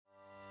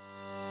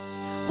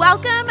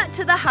Welcome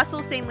to the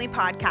Hustle Sanely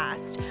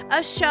podcast,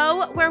 a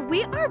show where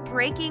we are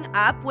breaking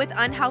up with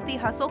unhealthy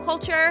hustle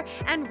culture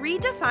and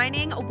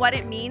redefining what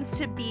it means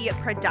to be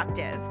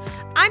productive.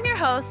 I'm your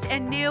host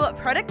and new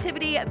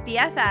productivity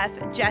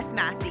BFF, Jess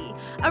Massey.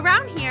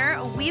 Around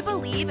here, we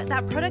believe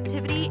that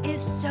productivity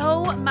is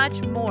so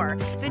much more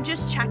than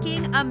just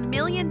checking a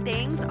million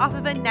things off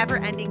of a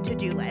never-ending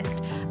to-do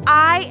list.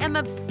 I am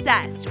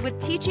obsessed with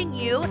teaching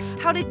you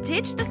how to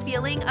ditch the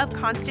feeling of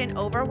constant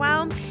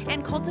overwhelm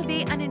and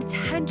cultivate an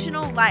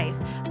intentional life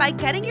by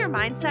getting your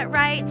mindset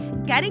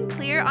right, getting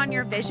clear on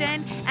your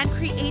vision, and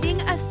creating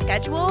a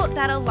schedule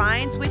that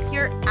aligns with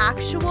your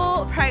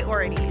actual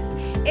priorities.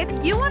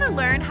 If you want to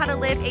learn how to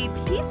live a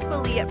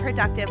peacefully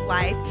productive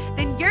life,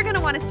 then you're going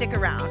to want to stick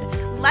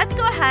around. Let's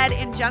go ahead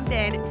and jump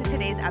into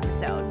today's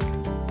episode.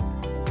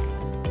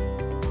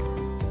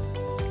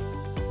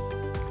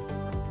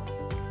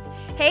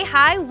 Hey,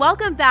 hi,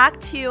 welcome back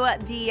to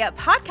the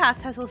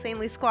podcast Hustle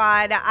Sanely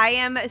Squad. I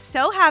am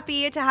so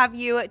happy to have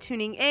you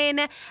tuning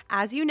in,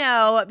 as you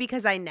know,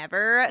 because I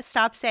never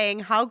stop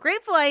saying how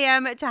grateful I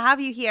am to have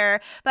you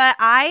here. But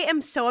I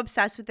am so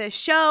obsessed with this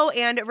show,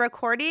 and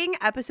recording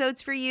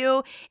episodes for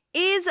you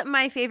is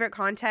my favorite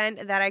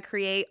content that I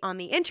create on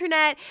the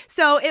internet.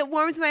 So it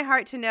warms my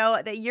heart to know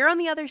that you're on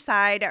the other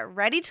side,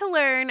 ready to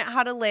learn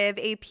how to live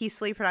a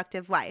peacefully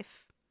productive life.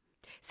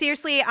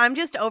 Seriously, I'm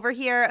just over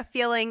here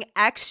feeling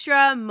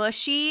extra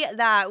mushy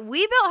that we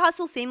built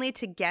Hustle Sanely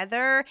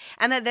together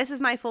and that this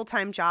is my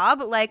full-time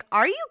job. Like,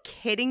 are you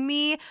kidding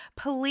me?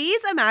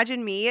 Please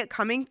imagine me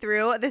coming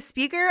through the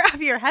speaker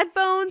of your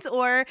headphones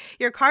or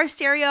your car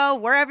stereo,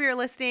 wherever you're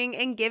listening,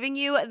 and giving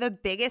you the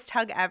biggest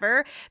hug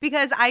ever,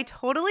 because I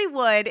totally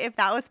would if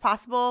that was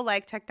possible.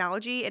 Like,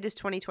 technology, it is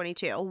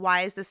 2022.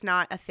 Why is this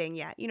not a thing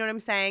yet? You know what I'm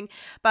saying?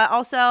 But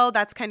also,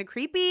 that's kind of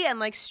creepy and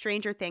like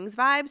Stranger Things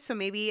vibes, so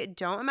maybe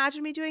don't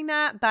imagine me doing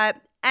that. But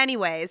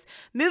anyways,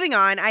 moving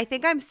on. I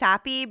think I'm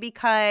sappy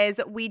because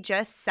we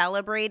just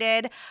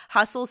celebrated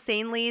Hustle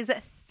Sanely's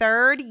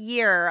third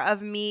year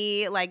of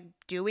me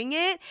doing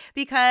it,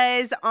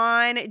 because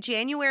on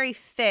January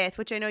 5th,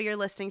 which I know you're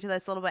listening to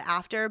this a little bit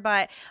after,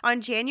 but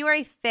on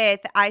January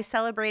 5th, I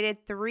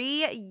celebrated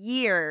 3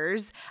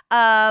 years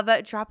of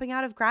dropping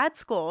out of grad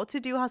school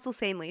to do Hustle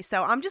Sanely.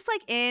 So I'm just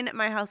in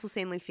my Hustle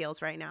Sanely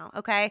feels right now,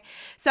 okay?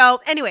 So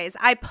anyways,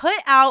 I put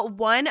out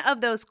one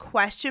of those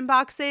question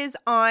boxes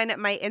on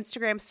my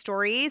Instagram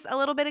stories a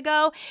little bit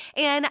ago,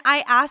 and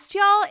I asked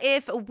y'all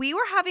if we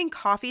were having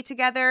coffee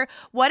together,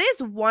 what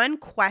is one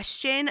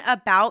question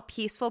about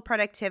peaceful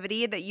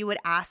productivity that you would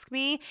ask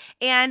me?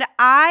 And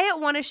I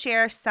want to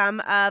share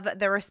some of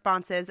the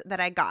responses that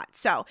I got.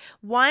 So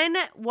one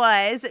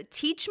was,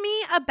 teach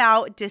me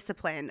about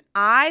discipline.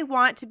 I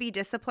want to be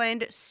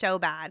disciplined so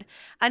bad.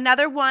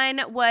 Another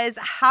one was,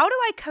 how do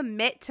I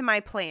commit to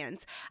my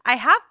plans? I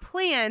have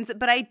plans,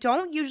 but I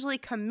don't usually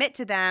commit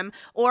to them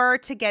or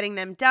to getting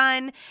them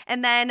done.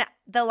 And then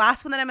the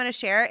last one that I'm going to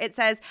share, it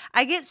says,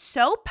 I get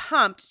so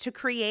pumped to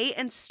create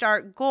and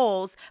start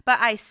goals, but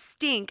I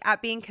stink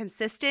at being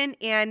consistent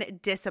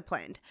and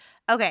disciplined.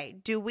 Okay,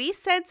 do we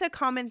sense a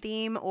common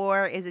theme,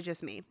 or is it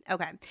just me?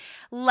 Okay,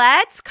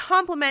 let's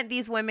compliment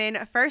these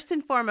women first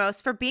and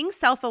foremost for being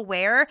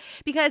self-aware,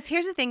 because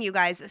here's the thing, you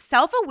guys,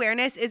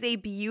 self-awareness is a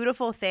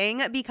beautiful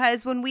thing,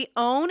 because when we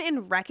own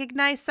and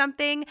recognize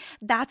something,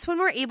 that's when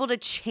we're able to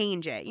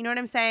change it. You know what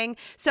I'm saying?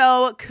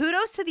 So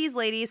kudos to these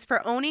ladies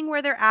for owning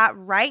where they're at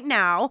right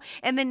now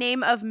in the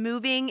name of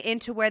moving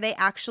into where they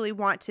actually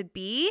want to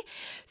be.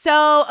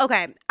 So,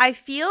 okay, I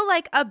feel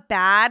like a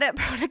bad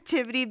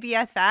productivity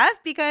BFF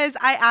because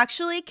I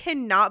actually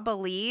cannot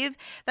believe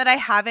that I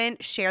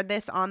haven't shared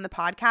this on the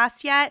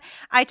podcast yet.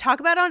 I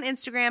talk about it on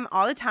Instagram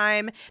all the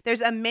time.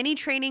 There's a mini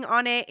training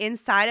on it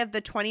inside of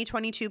the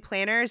 2022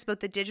 planners,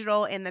 both the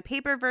digital and the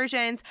paper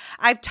versions.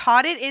 I've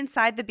taught it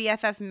inside the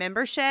BFF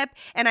membership,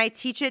 and I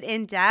teach it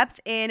in depth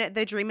in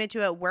the Dream It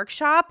Do It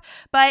workshop,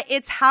 but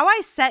it's how I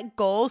set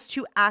goals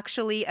to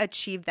actually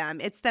achieve them.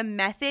 It's the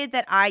method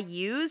that I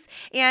use,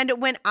 and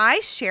when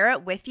I share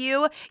it with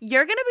you,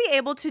 you're going to be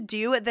able to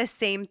do the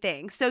same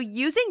thing. So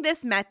using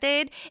this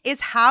method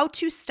is how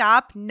to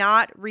stop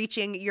not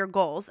reaching your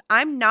goals.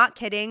 I'm not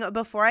kidding.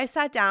 Before I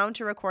sat down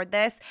to record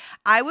this,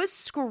 I was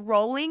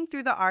scrolling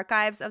through the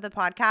archives of the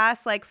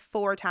podcast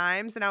 4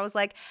 times, and I was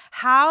like,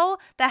 how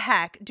the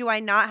heck do I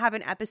not have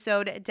an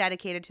episode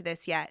dedicated to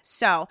this yet?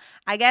 So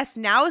I guess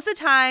now is the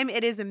time.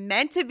 It is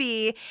meant to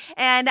be.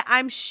 And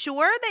I'm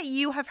sure that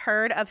you have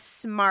heard of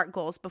SMART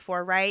goals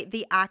before, right?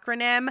 The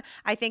acronym,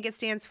 I think it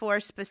stands for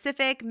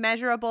specific,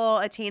 measurable,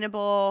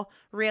 attainable,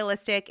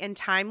 realistic, and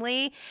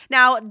timely.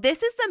 Now,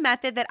 this is the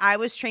method that I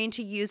was trained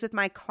to use with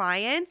my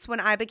clients when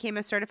I became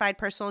a certified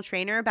personal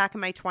trainer back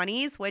in my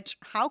 20s, which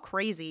how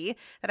crazy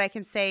that I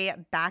can say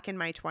back in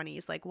my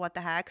 20s. What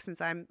the heck,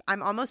 since I'm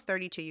almost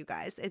 32, you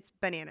guys. It's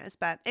bananas.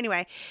 But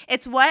anyway,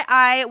 it's what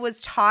I was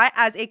taught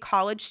as a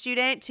college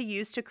student to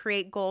use to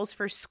create goals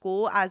for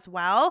school as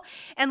well.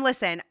 And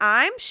listen,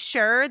 I'm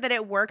sure that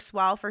it works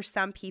well for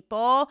some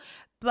people,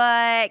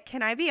 But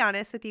can I be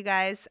honest with you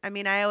guys? I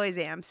mean, I always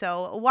am.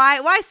 So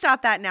why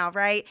stop that now,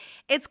 right?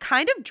 It's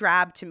kind of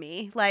drab to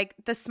me. Like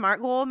the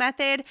SMART goal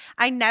method,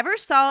 I never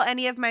saw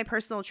any of my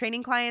personal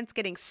training clients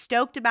getting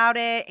stoked about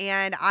it,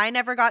 and I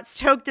never got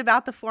stoked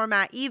about the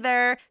format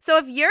either. So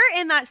if you're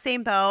in that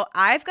same boat,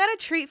 I've got a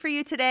treat for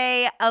you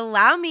today.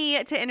 Allow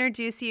me to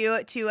introduce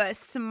you to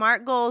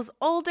SMART Goals'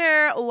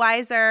 older,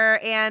 wiser,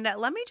 and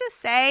let me just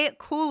say,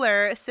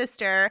 cooler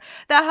sister,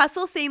 the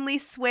Hustle Sanely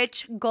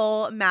Switch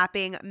Goal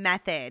Mapping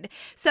Method.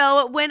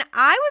 So when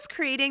I was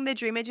creating the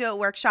Dream It Do It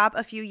workshop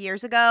a few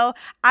years ago,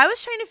 I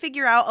was trying to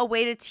figure out a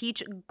way to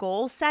teach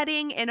goal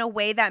setting in a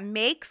way that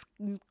makes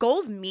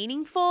goals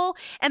meaningful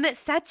and that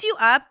sets you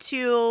up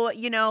to,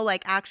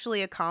 like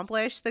actually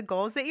accomplish the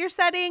goals that you're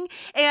setting.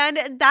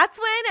 And that's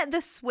when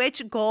the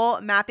Switch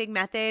Goal Mapping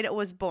Method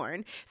was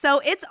born.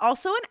 So it's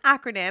also an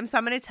acronym. So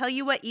I'm going to tell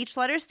you what each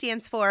letter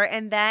stands for,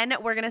 and then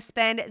we're going to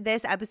spend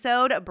this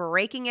episode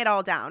breaking it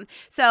all down.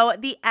 So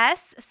the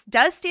S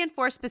does stand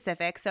for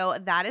specific. So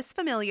that is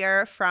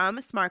familiar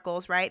from SMART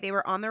Goals, right? They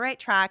were on the right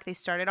track. They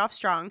started off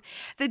strong.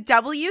 The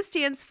W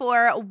stands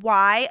for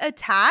why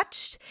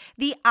attached.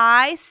 The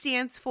I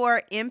stands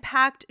for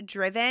impact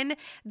driven.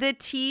 The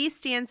T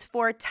stands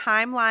for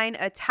timeline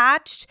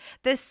attached.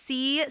 The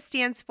C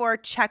stands for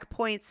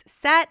checkpoints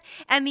set.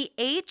 And the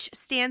H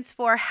stands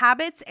for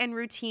habits and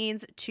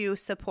routines to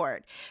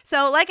support.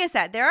 So like I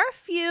said, there are a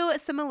few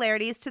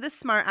similarities to the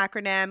SMART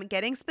acronym.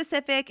 Getting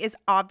specific is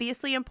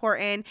obviously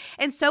important,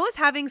 and so is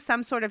having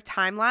some sort of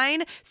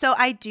timeline. So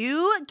I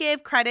do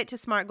give credit to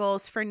SMART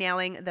Goals for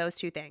nailing those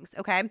two things,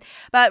 okay?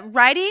 But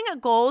writing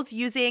goals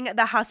using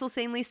the Hustle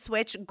Sanely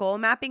Switch Goal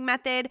Mapping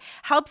Method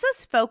helps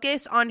us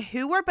focus on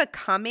who we're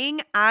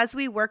becoming as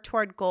we work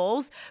toward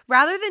goals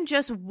rather than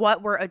just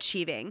what we're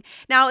achieving.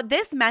 Now,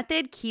 this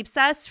method keeps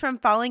us from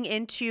falling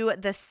into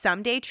the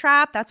someday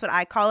trap. That's what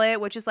I call it,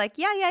 which is like,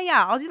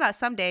 yeah, I'll do that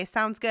someday.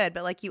 Sounds good.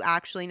 But like you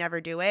actually never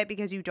do it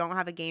because you don't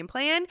have a game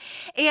plan.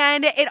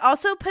 And it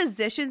also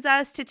positions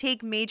us to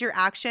take major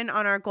action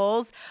on our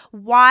goals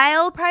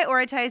while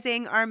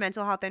prioritizing our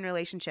mental health and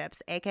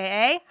relationships,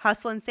 aka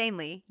hustle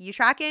insanely. You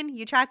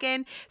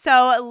tracking?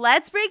 So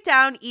let's break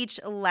down each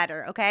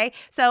letter, okay?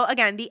 So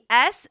again, the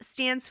S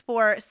stands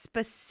for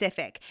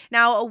specific.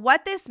 Now,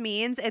 what this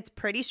means, it's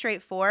pretty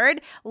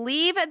straightforward.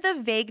 Leave the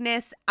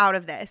vagueness out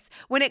of this.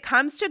 When it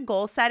comes to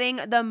goal setting,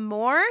 the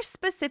more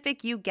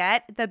specific you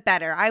get, the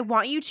better. I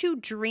want you to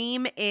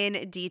dream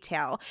in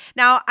detail.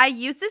 Now, I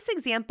used this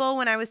example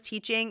when I was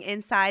teaching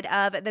inside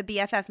of the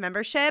BFF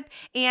membership,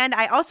 and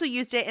I also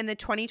used it in the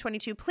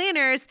 2022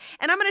 planners,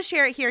 and I'm going to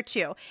share it here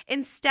too.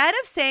 Instead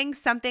of saying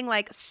something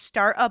like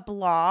start a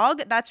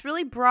blog, that's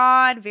really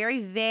broad, very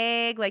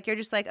vague, like you're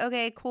just like,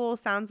 okay, cool,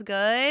 sounds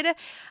good.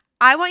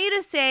 I want you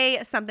to say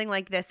something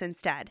like this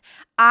instead.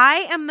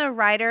 I am the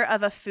writer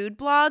of a food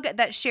blog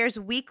that shares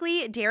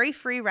weekly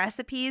dairy-free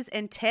recipes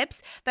and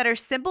tips that are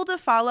simple to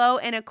follow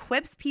and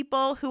equips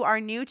people who are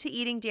new to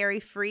eating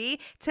dairy-free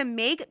to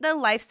make the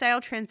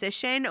lifestyle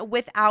transition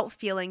without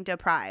feeling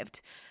deprived.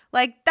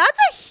 Like, that's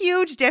a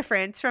huge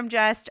difference from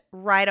just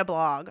write a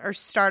blog or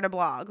start a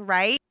blog,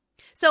 right?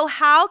 So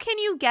how can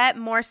you get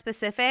more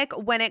specific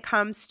when it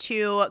comes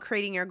to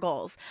creating your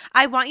goals?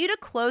 I want you to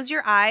close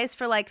your eyes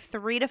for like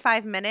 3 to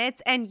 5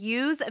 minutes and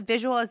use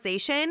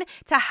visualization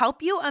to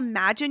help you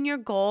imagine your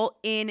goal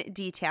in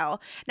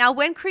detail. Now,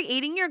 when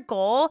creating your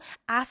goal,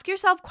 ask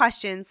yourself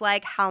questions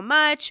like how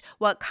much,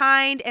 what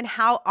kind, and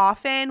how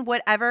often,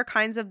 whatever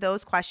kinds of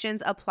those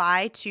questions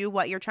apply to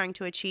what you're trying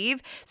to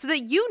achieve so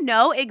that you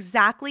know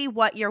exactly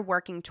what you're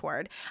working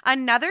toward.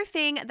 Another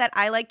thing that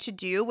I like to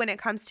do when it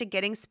comes to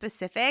getting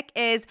specific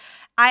is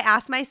I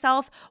ask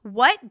myself,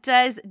 what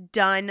does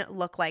done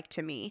look like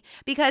to me?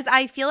 Because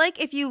I feel like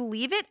if you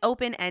leave it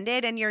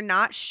open-ended and you're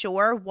not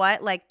sure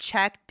what like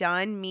check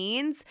done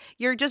means,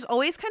 you're just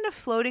always kind of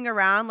floating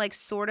around like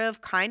sort of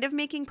kind of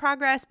making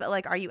progress, but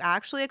like, are you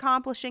actually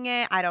accomplishing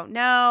it? I don't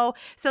know.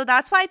 So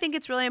that's why I think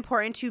it's really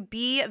important to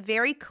be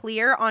very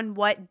clear on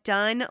what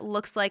done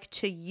looks like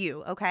to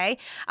you, okay?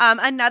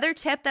 Another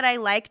tip that I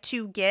like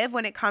to give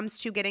when it comes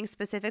to getting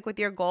specific with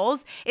your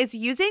goals is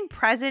using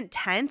present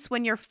tense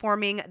when you're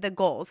forming the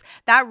goals.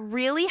 That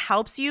really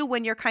helps you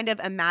when you're kind of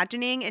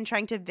imagining and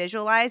trying to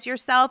visualize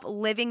yourself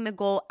living the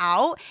goal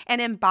out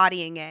and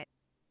embodying it.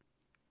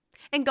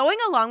 And going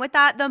along with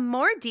that, the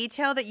more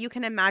detail that you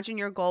can imagine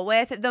your goal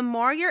with, the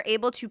more you're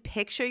able to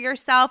picture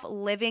yourself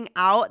living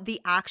out the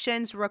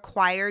actions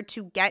required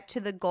to get to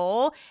the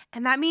goal.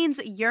 And that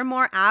means you're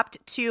more apt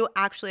to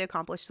actually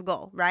accomplish the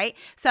goal, right?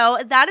 So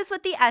that is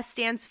what the S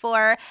stands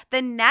for.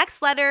 The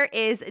next letter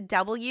is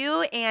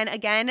W. And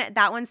again,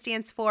 that one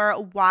stands for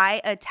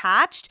why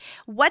attached.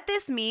 What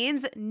this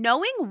means,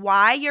 knowing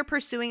why you're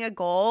pursuing a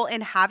goal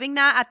and having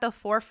that at the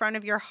forefront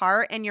of your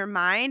heart and your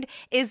mind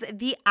is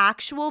the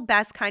actual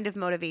best kind of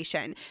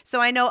motivation. So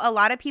I know a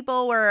lot of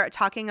people were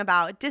talking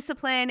about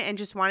discipline and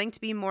just wanting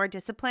to be more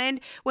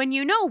disciplined. When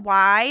you know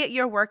why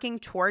you're working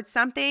towards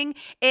something,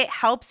 it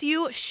helps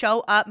you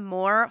show up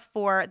more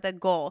for the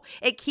goal.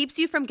 It keeps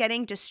you from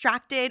getting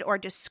distracted or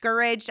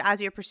discouraged as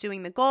you're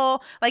pursuing the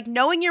goal. Like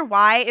knowing your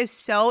why is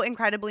so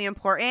incredibly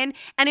important,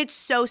 and it's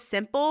so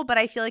simple, but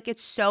I feel like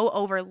it's so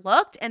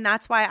overlooked, and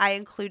that's why I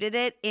included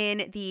it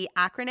in the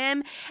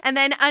acronym. And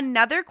then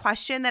another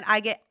question that I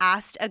get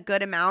asked a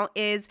good amount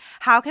is,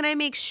 how can I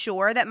make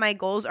sure that my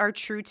goals are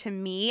true to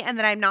me and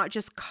that I'm not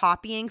just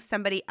copying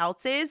somebody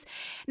else's?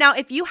 Now,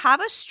 if you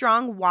have a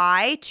strong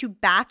why to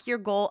back your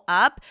goal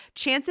up,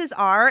 chances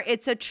are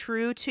it's a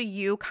true to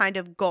you kind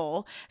of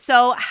goal.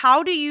 So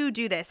how do you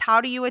do this?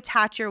 How do you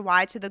attach your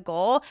why to the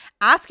goal?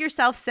 Ask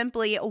yourself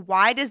simply,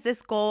 why does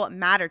this goal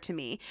matter to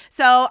me?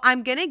 So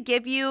I'm going to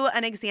give you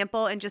an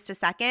example in just a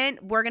second.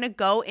 We're going to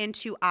go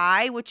into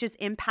I, which is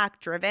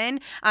impact driven,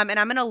 and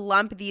I'm going to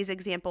lump these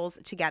examples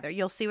together.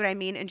 You'll see what I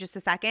mean in just a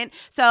second.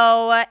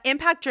 So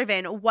impact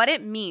driven, what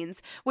it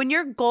means. When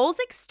your goals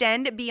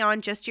extend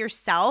beyond just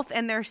yourself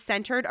and they're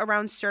centered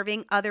around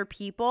serving other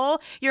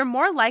people, you're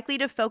more likely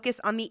to focus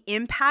on the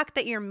impact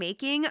that you're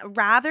making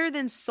rather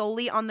than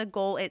solely on the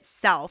goal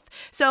itself.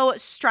 So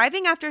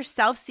striving after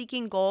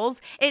self-seeking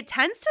goals, it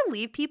tends to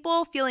leave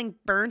people feeling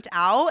burnt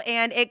out,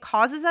 and it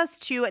causes us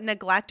to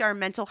neglect our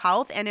mental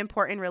health and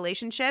important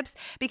relationships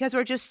because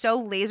we're just so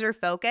laser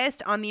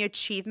focused on the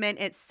achievement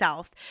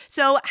itself.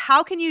 So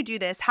how can you do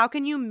this? How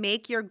can you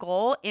make your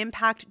goal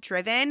impact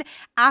driven?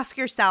 Ask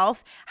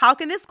yourself, how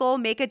can this goal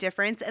make a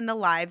difference in the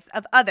lives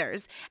of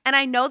others? And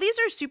I know these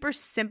are super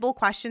simple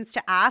questions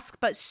to ask,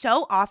 but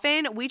so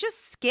often we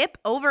just skip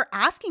over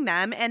asking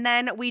them, and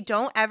then we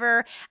don't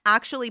ever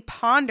actually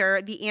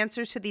ponder the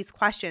answers to these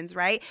questions,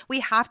 right? We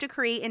have to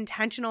create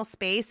intentional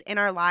space in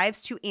our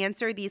lives to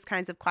answer these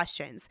kinds of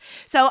questions.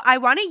 So I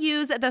want to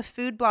use the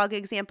food blog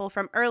example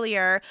from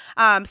earlier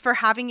for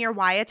having your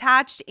why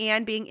attached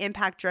and being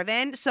impact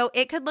driven. So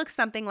it could look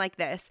something like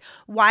this.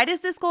 Why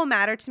does this goal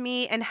matter to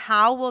me, and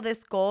how will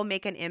this goal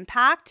make an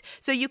impact?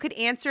 So you could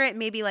answer it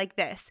maybe like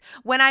this.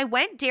 When I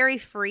went dairy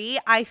free,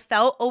 I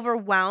felt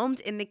overwhelmed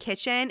in the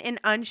kitchen and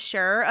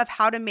unsure of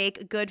how to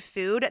make good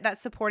food that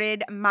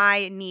supported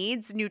my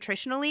needs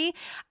nutritionally.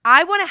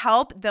 I want to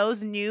help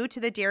those new to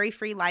the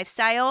dairy-free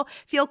lifestyle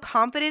feel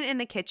confident in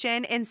the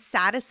kitchen and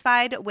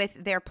satisfied with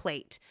their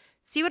plate.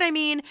 See what I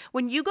mean?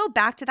 When you go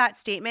back to that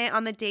statement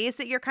on the days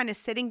that you're kind of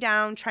sitting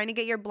down trying to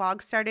get your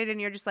blog started and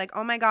you're just like,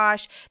 oh my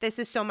gosh, this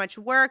is so much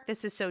work.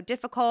 This is so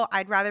difficult.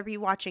 I'd rather be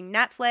watching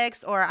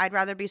Netflix, or I'd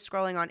rather be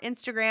scrolling on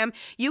Instagram.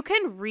 You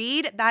can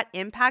read that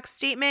impact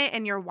statement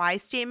and your why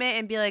statement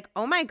and be like,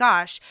 oh my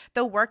gosh,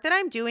 the work that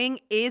I'm doing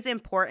is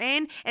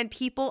important and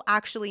people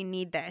actually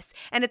need this.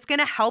 And it's going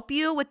to help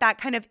you with that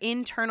kind of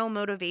internal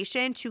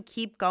motivation to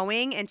keep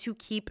going and to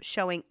keep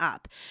showing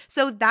up.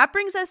 So that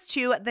brings us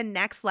to the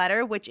next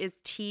letter, which is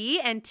T,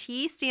 and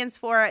T stands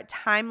for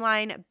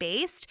timeline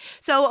based.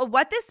 So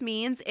what this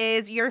means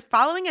is you're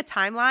following a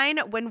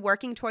timeline when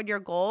working toward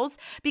your goals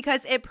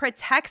because it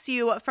protects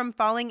you from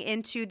falling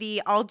into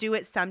the I'll do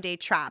it someday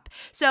trap.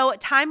 So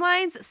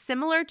timelines,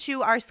 similar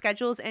to our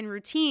schedules and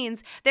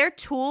routines, they're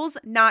tools,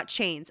 not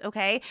chains,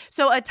 okay?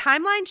 So a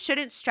timeline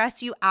shouldn't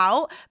stress you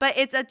out, but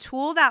it's a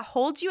tool that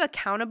holds you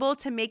accountable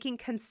to making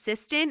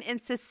consistent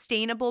and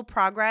sustainable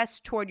progress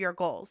toward your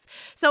goals.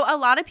 So a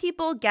lot of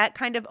people get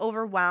kind of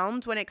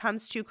overwhelmed when it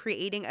comes to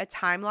creating a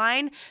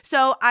timeline.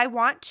 So I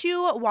want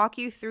to walk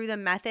you through the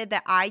method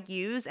that I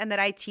use and that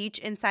I teach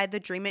inside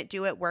the Dream It,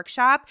 Do It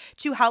workshop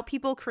to help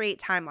people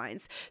create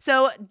timelines.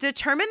 So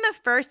determine the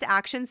first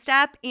action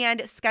step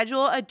and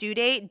schedule a due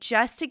date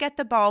just to get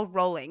the ball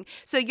rolling.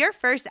 So your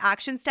first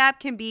action step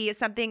can be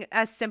something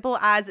as simple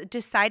as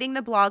deciding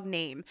the blog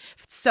name.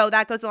 So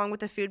that goes along with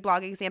the food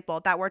blog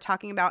example that we're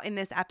talking about in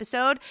this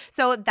episode.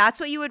 So that's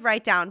what you would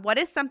write down. What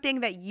is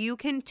something that you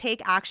can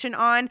take action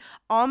on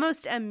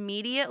almost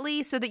immediately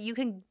so that you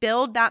can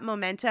build that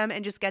momentum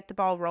and just get the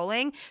ball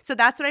rolling? So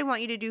that's what I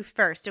want you to do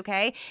first,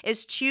 okay?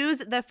 Is choose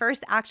the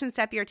first action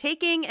step you're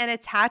taking and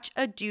attach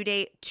a due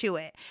date to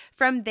it.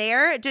 From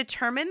there,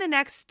 determine the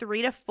next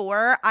 3 to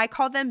 4, I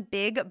call them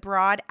big,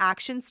 broad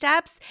action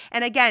steps.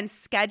 And again,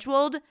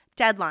 scheduled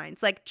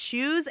deadlines. Like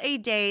choose a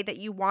day that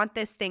you want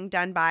this thing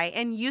done by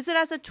and use it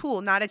as a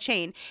tool, not a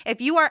chain.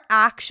 If you are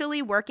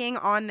actually working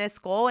on this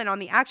goal and on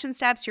the action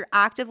steps, you're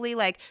actively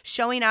like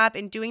showing up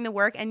and doing the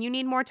work and you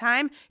need more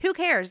time, who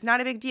cares?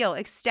 Not a big deal.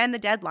 Extend the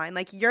deadline.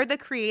 Like you're the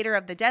creator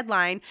of the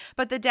deadline,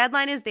 but the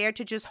deadline is there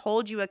to just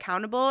hold you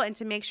accountable and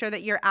to make sure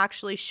that you're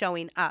actually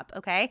showing up,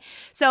 okay?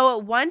 So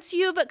once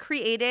you've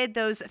created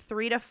those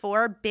 3 to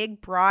 4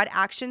 big, broad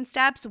action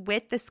steps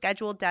with the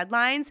scheduled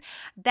deadlines,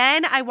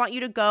 then I want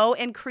you to go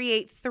and create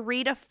create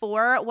 3 to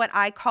 4 what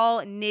I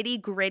call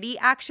nitty-gritty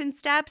action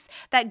steps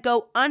that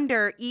go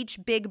under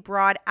each big,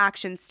 broad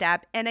action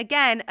step. And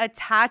again,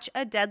 attach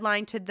a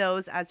deadline to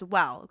those as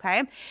well,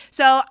 okay?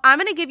 So I'm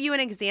going to give you an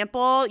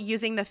example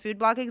using the food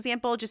blog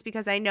example, just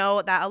because I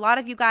know that a lot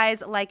of you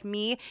guys, like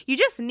me, you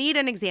just need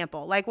an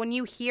example. Like when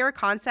you hear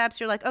concepts,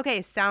 you're like,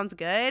 okay, sounds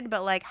good,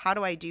 but like, how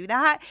do I do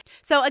that?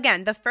 So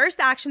again, the first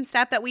action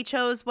step that we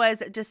chose was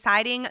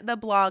deciding the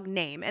blog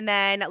name. And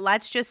then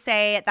let's just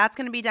say that's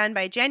going to be done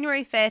by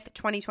January 5th,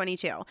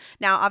 2022.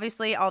 Now,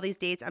 obviously, all these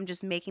dates, I'm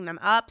just making them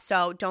up,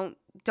 so don't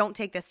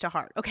take this to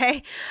heart,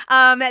 okay?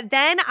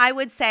 Then I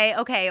would say,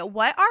 okay,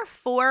 what are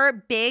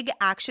 4 big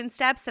action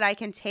steps that I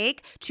can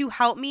take to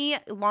help me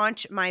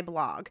launch my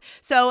blog?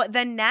 So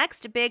the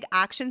next big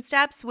action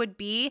steps would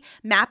be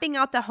mapping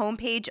out the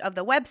homepage of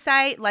the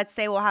website. Let's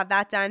say we'll have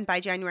that done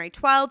by January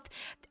 12th.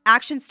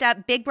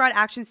 Big broad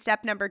action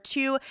step number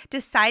 2,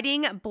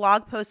 deciding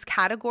blog post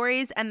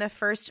categories and the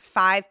first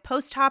 5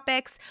 post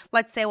topics.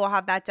 Let's say we'll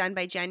have that done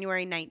by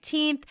January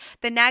 19th.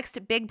 The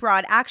next big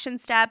broad action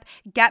step,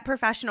 get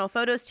professional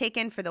photos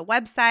taken for the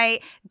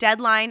website,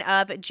 deadline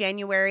of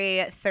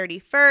January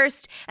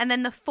 31st. And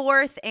then the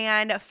fourth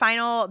and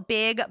final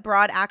big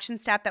broad action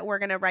step that we're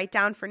going to write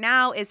down for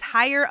now is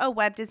hire a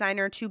web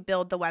designer to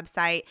build the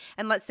website.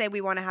 And let's say we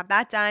want to have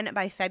that done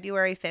by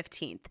February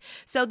 15th.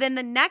 So then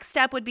the next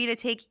step would be to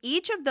take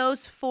each of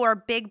those 4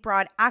 big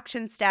broad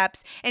action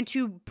steps and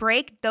to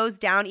break those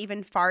down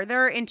even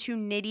farther into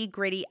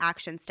nitty-gritty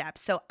action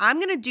steps. So I'm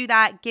going to do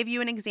that, give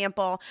you an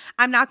example.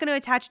 I'm not going to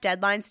attach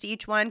deadlines to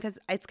each one because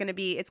it's going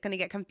to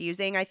get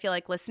confusing, I feel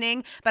like,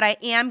 listening, but I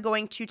am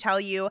going to tell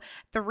you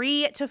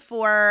 3 to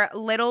 4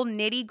 little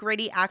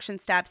nitty-gritty action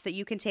steps that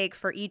you can take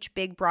for each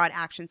big broad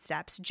action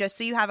steps, just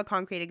so you have a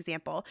concrete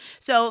example.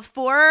 So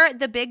for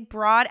the big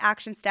broad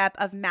action step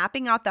of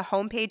mapping out the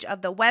homepage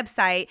of the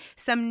website,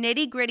 some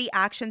nitty-gritty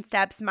action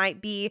steps might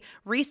be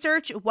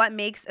research what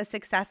makes a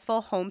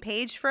successful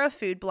homepage for a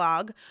food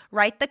blog,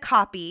 write the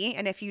copy,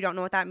 and if you don't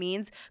know what that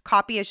means,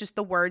 copy is just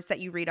the words that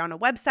you read on a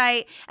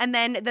website. And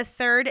then the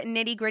third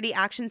nitty-gritty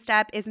action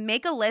step is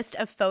make a list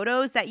of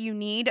photos that you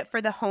need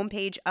for the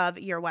homepage of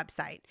your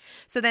website.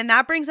 So then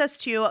that brings us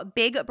to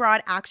big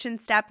broad action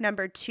step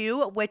number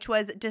 2, which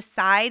was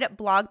decide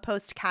blog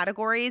post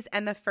categories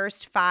and the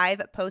first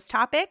 5 post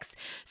topics.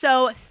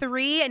 So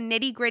 3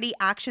 nitty-gritty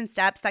action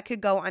steps that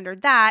could go under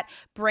that: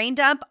 brain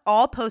dump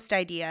all post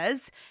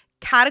ideas,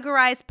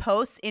 categorize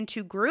posts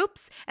into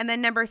groups, and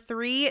then number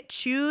 3,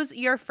 choose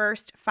your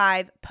first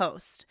 5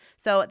 posts.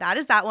 So that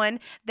is that one.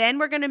 Then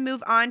we're going to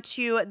move on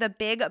to the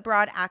big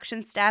broad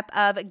action step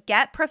of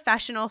get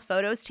professional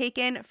photos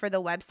taken for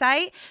the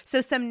website.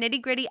 So some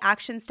nitty-gritty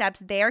action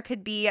steps there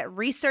could be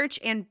research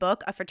and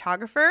book a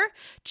photographer,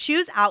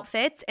 choose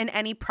outfits and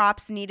any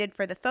props needed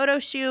for the photo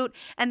shoot,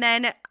 and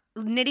then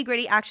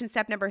nitty-gritty action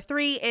step number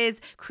 3 is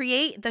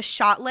create the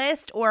shot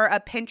list or a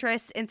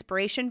Pinterest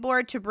inspiration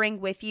board to bring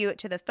with you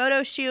to the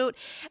photo shoot.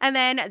 And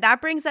then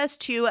that brings us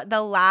to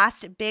the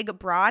last big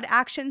broad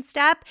action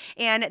step,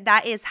 and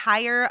that is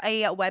hire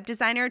a web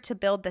designer to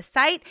build the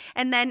site.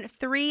 And then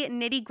 3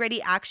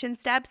 nitty-gritty action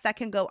steps that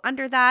can go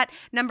under that.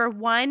 Number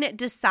 1,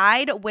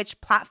 decide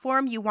which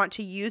platform you want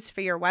to use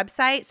for your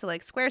website. So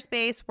like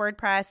Squarespace,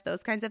 WordPress,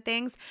 those kinds of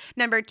things.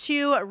 Number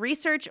 2,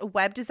 research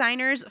web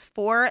designers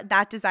for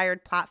that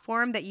desired platform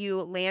that you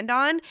land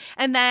on.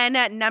 And then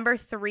number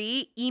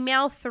 3,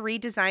 email 3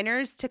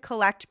 designers to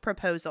collect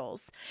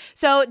proposals.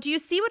 So do you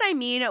see what I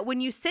mean? When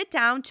you sit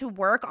down to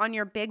work on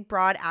your big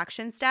broad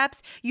action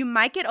steps, you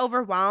might get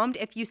overwhelmed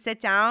if you sit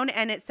down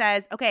and it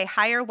says, okay,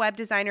 hire web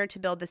designer to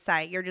build the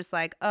site. You're just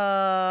like,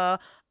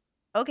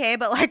 okay,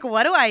 but like,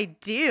 what do I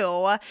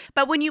do?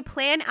 But when you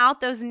plan out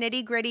those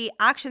nitty-gritty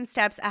action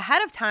steps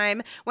ahead of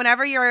time,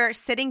 whenever you're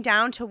sitting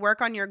down to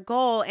work on your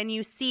goal and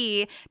you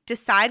see,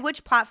 decide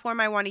which platform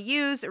I want to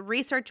use,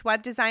 research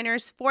web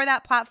designers for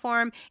that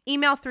platform,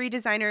 email 3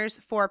 designers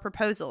for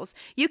proposals,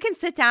 you can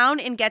sit down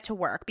and get to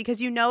work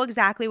because you know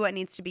exactly what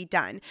needs to be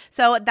done.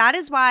 So that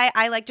is why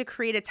I like to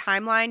create a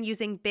timeline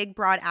using big,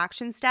 broad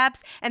action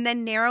steps and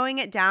then narrowing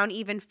it down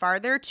even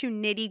farther to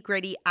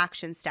nitty-gritty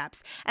action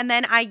steps. And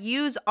then I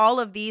use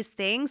all of these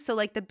things, so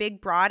like the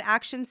big broad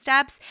action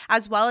steps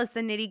as well as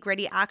the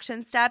nitty-gritty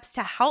action steps,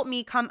 to help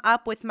me come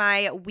up with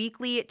my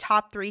weekly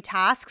top 3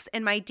 tasks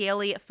and my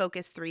daily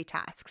focus 3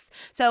 tasks.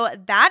 So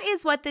that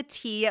is what the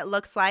T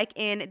looks like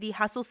in the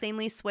Hustle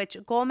Sanely Switch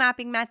goal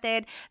mapping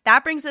method.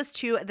 That brings us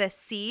to the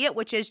C,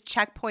 which is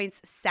checkpoints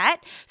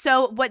set.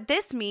 So what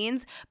this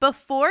means,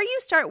 before you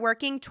start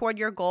working toward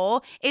your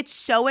goal, it's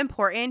so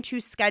important to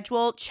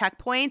schedule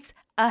checkpoints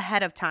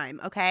ahead of time,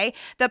 okay?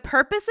 The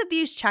purpose of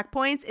these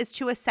checkpoints is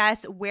to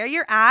assess where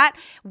you're at,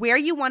 where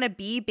you want to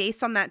be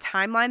based on that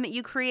timeline that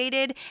you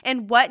created,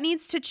 and what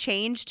needs to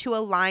change to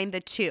align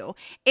the two.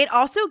 It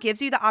also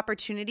gives you the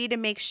opportunity to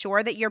make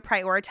sure that you're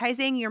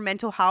prioritizing your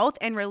mental health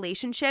and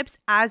relationships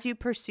as you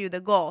pursue the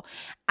goal.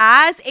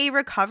 As a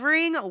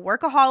recovering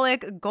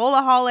workaholic,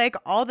 goalaholic,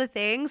 all the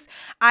things,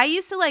 I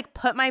used to like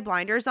put my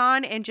blinders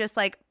on and just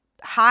like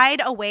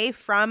hide away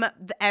from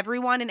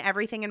everyone and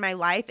everything in my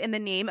life in the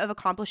name of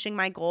accomplishing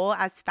my goal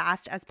as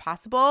fast as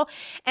possible.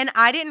 And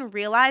I didn't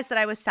realize that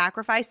I was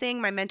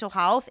sacrificing my mental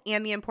health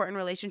and the important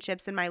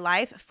relationships in my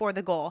life for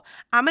the goal.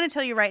 I'm going to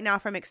tell you right now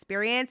from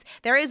experience,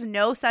 there is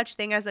no such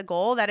thing as a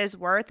goal that is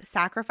worth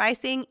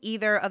sacrificing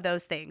either of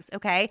those things,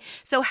 okay?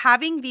 So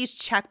having these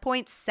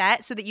checkpoints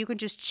set so that you can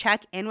just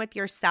check in with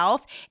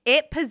yourself,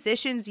 it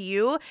positions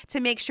you to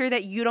make sure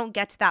that you don't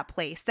get to that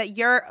place, that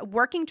you're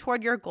working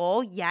toward your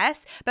goal,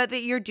 yes, but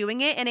that you're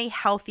doing it in a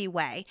healthy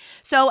way.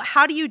 So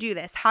how do you do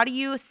this? How do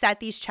you set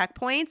these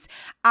checkpoints?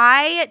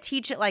 I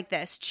teach it like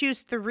this. Choose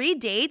 3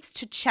 dates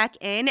to check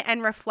in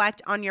and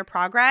reflect on your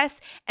progress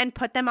and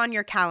put them on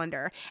your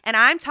calendar. And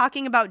I'm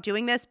talking about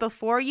doing this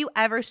before you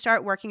ever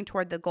start working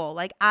toward the goal.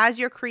 Like as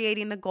you're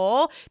creating the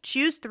goal,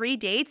 choose 3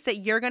 dates that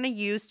you're going to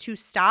use to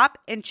stop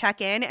and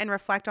check in and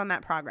reflect on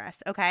that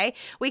progress, okay?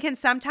 We can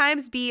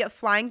sometimes be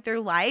flying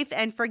through life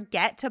and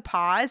forget to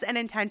pause and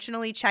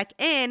intentionally check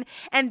in.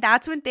 And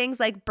that's when things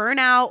like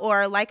burnout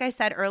or, like I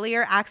said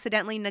earlier,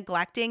 accidentally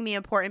neglecting the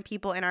important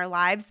people in our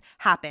lives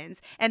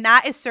happens. And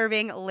that is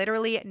serving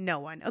literally no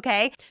one,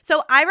 okay?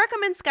 So I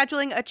recommend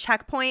scheduling a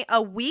checkpoint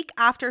a week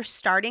after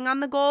starting on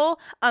the goal,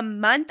 a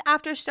month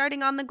after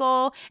starting on the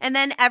goal, and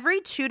then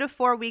every 2 to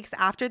 4 weeks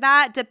after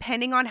that,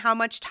 depending on how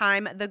much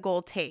time the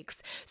goal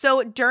takes.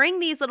 So during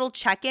these little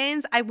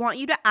check-ins, I want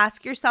you to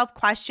ask yourself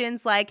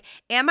questions like,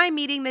 am I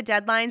meeting the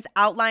deadlines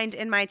outlined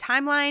in my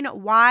timeline?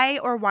 Why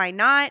or why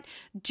not?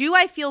 Do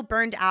I feel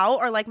burned out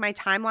or like my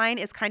timeline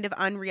is kind of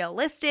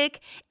unrealistic?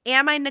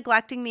 Am I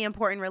neglecting the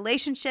important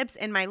relationships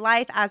in my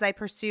life as I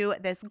pursue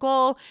this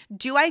goal?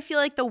 Do I feel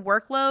like the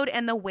workload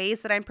and the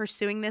ways that I'm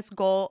pursuing this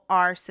goal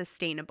are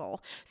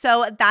sustainable?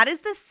 So that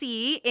is the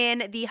C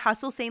in the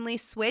Hustle Sanely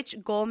Switch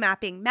goal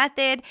mapping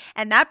method.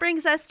 And that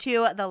brings us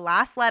to the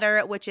last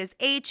letter, which is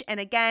H. And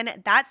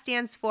again, that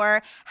stands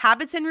for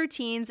habits and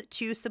routines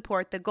to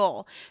support the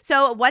goal.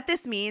 So what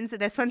this means,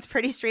 this one's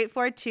pretty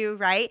straightforward too,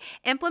 right?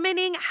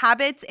 Implementing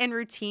habits and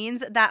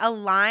routines that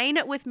align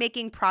with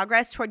making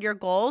progress toward your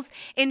goals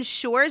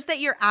ensures that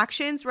your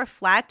actions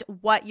reflect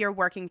what you're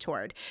working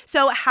toward.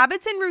 So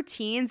habits and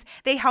routines,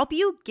 they help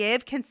you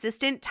give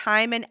consistent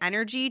time and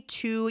energy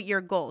to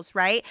your goals,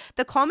 right?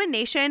 The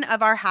culmination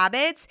of our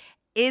habits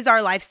is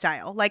our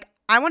lifestyle. Like,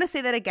 I want to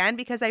say that again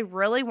because I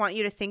really want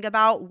you to think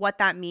about what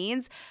that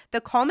means.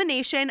 The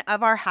culmination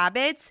of our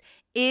habits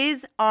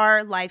is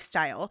our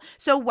lifestyle.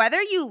 So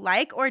whether you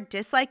like or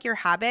dislike your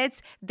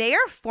habits, they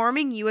are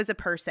forming you as a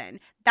person.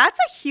 That's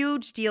a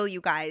huge deal, you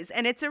guys.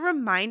 And it's a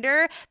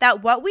reminder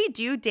that what we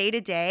do day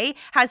to day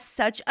has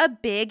such a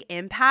big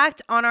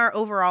impact on our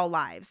overall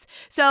lives.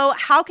 So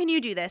how can you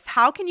do this?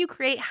 How can you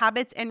create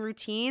habits and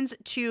routines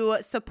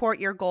to support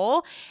your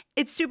goal?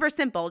 It's super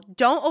simple.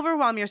 Don't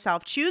overwhelm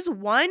yourself. Choose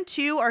 1,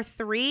 2, or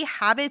 3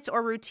 habits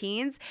or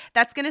routines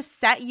that's going to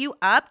set you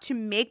up to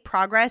make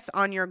progress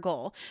on your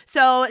goal.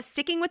 So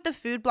sticking with the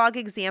food blog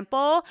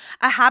example,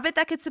 a habit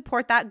that could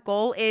support that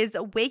goal is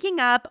waking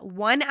up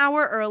 1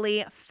 hour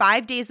early,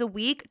 5 days a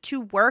week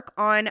to work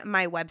on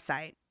my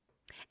website.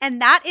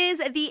 And that is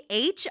the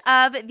H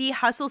of the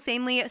Hustle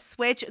Sanely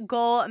Switch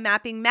goal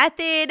mapping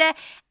method.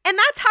 And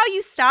that's how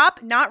you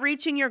stop not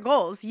reaching your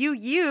goals. You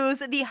use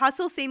the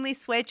Hustle Sanely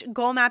Switch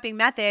goal mapping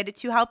method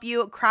to help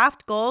you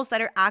craft goals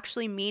that are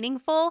actually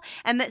meaningful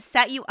and that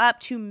set you up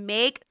to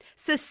make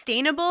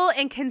sustainable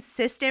and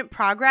consistent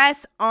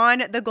progress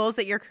on the goals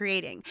that you're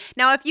creating.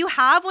 Now, if you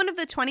have one of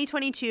the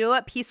 2022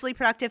 Peacefully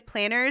Productive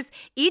planners,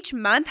 each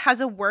month has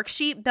a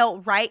worksheet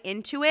built right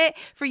into it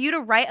for you to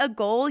write a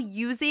goal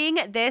using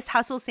this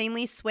Hustle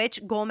Sanely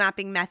Switch goal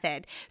mapping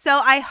method.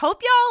 So I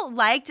hope y'all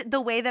liked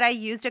the way that I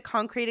used a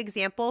concrete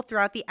example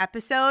throughout the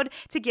episode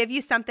to give you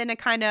something to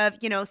kind of,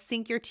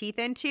 sink your teeth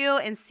into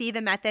and see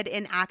the method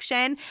in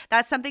action.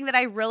 That's something that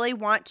I really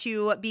want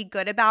to be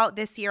good about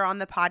this year on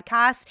the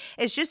podcast,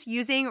 is just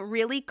using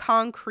really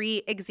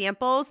concrete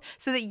examples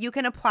so that you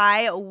can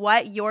apply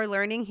what you're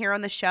learning here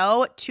on the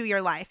show to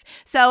your life.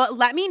 So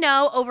let me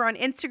know over on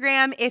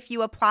Instagram if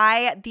you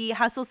apply the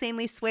Hustle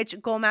Sanely Switch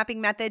goal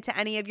mapping method to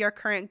any of your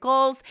current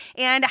goals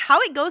and how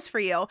it goes for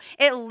you.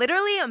 It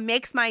literally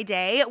makes my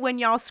day when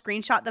y'all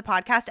screenshot the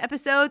podcast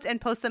episodes and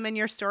post them in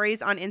your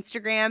stories on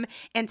Instagram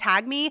and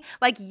tag me.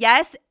 Like,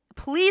 yes,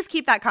 please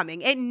keep that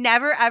coming. It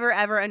never, ever,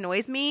 ever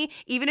annoys me,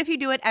 even if you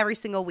do it every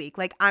single week.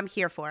 Like, I'm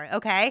here for it,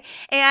 okay?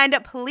 And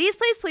please,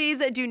 please,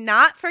 please do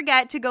not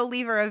forget to go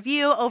leave a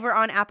review over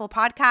on Apple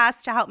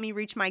Podcasts to help me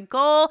reach my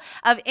goal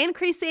of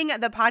increasing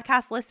the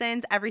podcast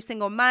listens every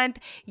single month.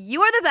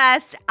 You are the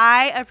best.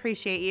 I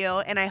appreciate you,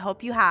 and I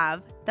hope you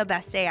have the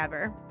best day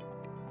ever.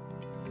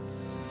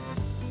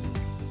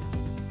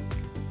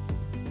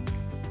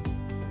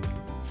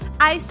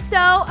 I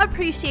so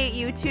appreciate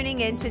you tuning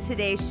in to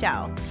today's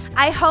show.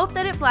 I hope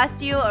that it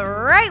blessed you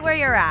right where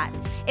you're at.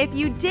 If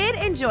you did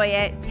enjoy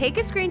it, take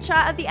a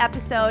screenshot of the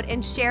episode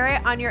and share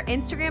it on your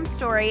Instagram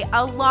story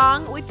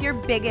along with your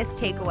biggest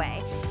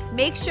takeaway.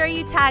 Make sure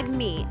you tag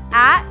me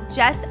at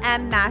Jess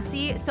M.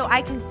 Massey so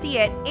I can see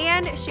it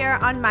and share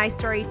it on my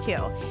story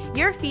too.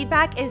 Your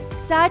feedback is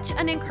such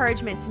an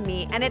encouragement to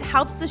me, and it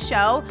helps the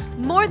show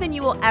more than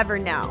you will ever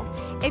know.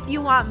 If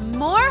you want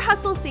more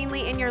Hustle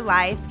Sanely in your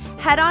life,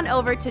 head on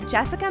over to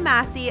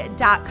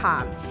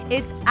jessicamassey.com.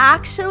 It's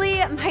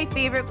actually my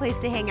favorite place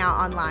to hang out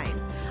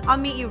online. I'll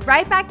meet you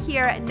right back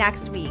here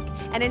next week.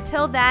 And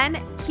until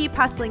then, keep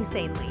hustling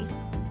sanely.